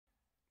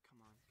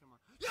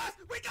Yes,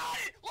 we got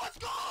it! Let's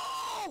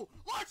go!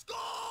 Let's go!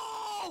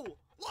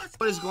 Let's go!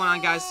 What is going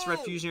on, guys? It's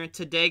RedFusion here.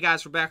 Today,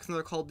 guys, we're back with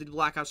another Call of Duty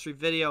Black Ops 3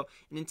 video.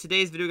 And in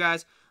today's video,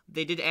 guys,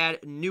 they did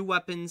add new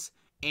weapons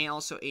and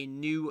also a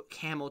new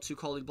camo to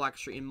Call of Duty Black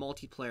Ops 3 in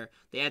multiplayer.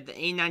 They add the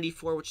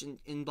AN94, which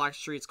in Black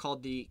Ops 3 it's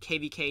called the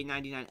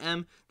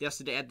KVK99M. They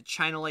also did add the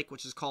China Lake,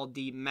 which is called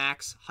the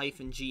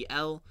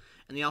Max-GL.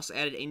 And they also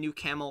added a new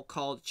camo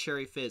called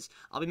Cherry Fizz.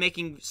 I'll be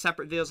making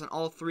separate videos on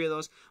all three of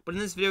those. But in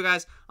this video,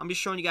 guys, I'm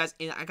just showing you guys,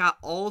 and I got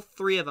all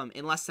three of them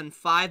in less than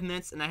 5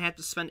 minutes, and I had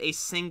to spend a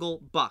single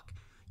buck.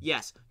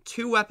 Yes,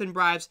 2 weapon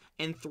bribes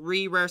and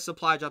 3 rare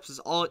supply drops is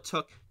all it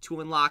took to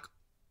unlock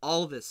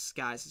all this,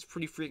 guys. It's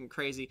pretty freaking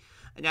crazy.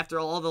 And after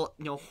all the,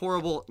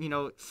 horrible,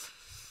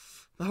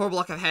 the horrible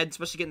luck I've had,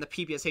 especially getting the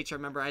PPSH, I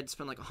remember I had to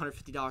spend like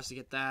 $150 to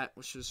get that,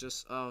 which was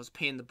just, it was a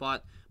pain in the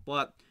butt.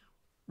 But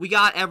we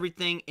got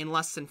everything in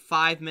less than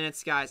 5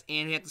 minutes, guys,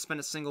 and we had to spend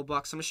a single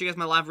buck. So I'm going to show you guys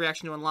my live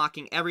reaction to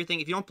unlocking everything.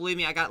 If you don't believe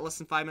me, I got it less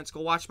than 5 minutes.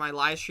 Go watch my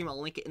live stream. I'll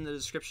link it in the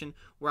description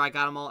where I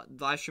got them all.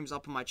 The live stream's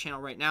up on my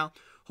channel right now.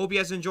 Hope you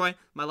guys enjoy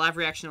my live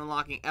reaction to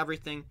unlocking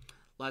everything.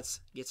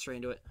 Let's get straight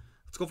into it.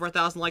 Let's go for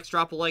 1,000 likes.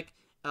 Drop a like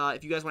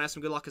if you guys want to have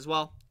some good luck as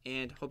well.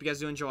 And hope you guys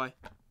do enjoy.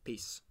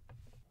 Peace.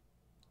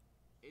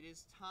 It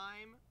is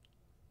time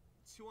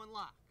to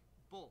unlock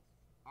both.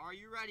 Are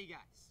you ready,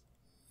 guys?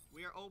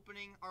 We are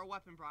opening our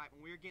weapon bribe,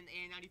 and we are getting the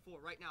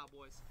AN94 right now,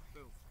 boys.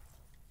 Boom.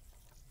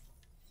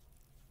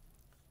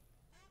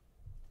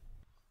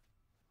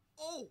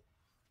 Oh!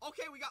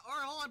 Okay, we got...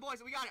 Alright, hold on,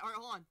 boys. We got it. Alright,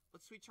 hold on.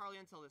 Let's tweet Charlie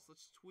Intel this.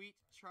 Let's tweet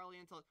Charlie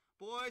Intel.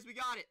 Boys, we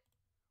got it.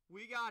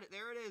 We got it.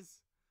 There it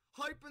is.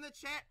 Hype in the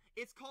chat.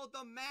 It's called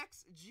the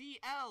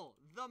Max-GL.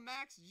 The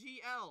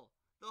Max-GL.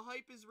 The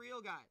hype is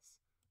real, guys.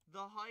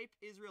 The hype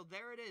is real.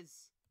 There it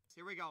is.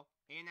 Here we go.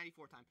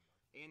 AN94 time.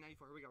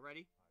 AN94. Here we go.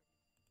 Ready?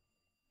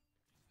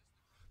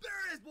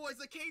 There it is, boys.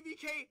 The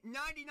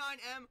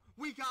KVK99M.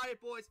 We got it,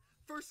 boys.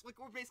 First, like,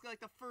 we're basically like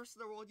the first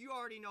in the world. You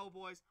already know,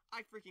 boys.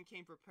 I freaking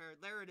came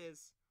prepared. There it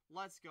is.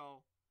 Let's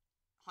go.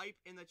 Hype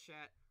in the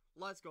chat.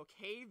 Let's go.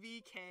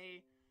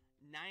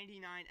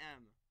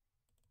 KVK99M.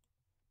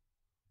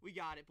 We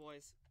got it,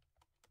 boys.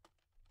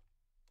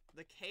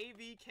 The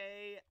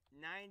KVK99M.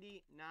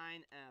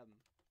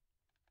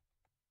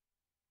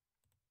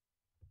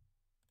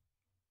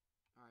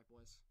 Alright,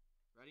 boys.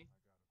 Ready?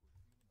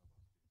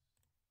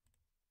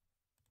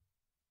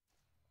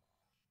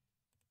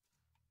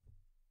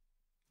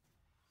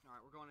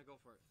 Alright, we're going to go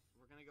for it.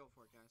 We're going to go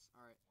for it, guys.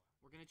 Alright.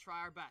 We're going to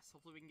try our best.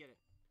 Hopefully we can get it.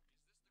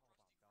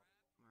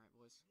 Alright,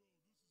 boys.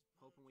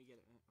 Hoping we get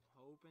it.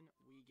 Hoping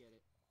we get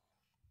it.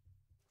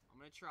 I'm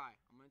going to try.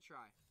 I'm going to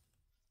try.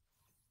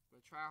 We're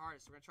going to try our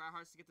hardest. We're going to try our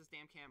hardest to get this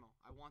damn camo.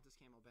 I want this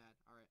camo bad.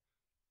 Alright.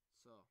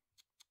 So.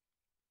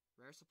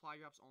 Rare supply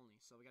drops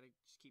only. So we got to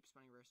just keep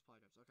spending rare supply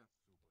drops. Okay.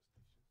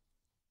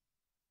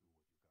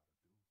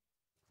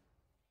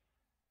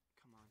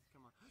 Come on.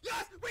 Come on.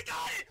 Yes! We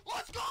got it!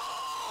 Let's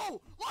go!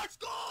 Let's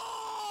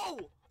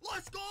go!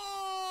 Let's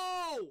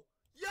go!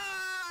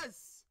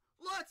 Yes!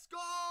 Let's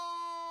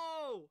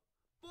go!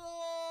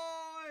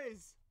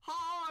 Boys!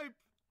 Hype!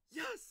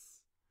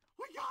 Yes!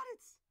 We got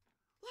it!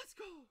 Let's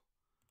go!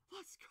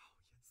 Let's go!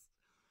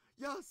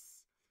 Yes!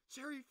 Yes!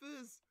 Cherry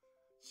Fizz!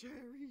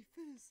 Cherry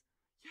Fizz!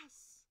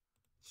 Yes!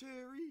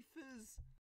 Cherry Fizz!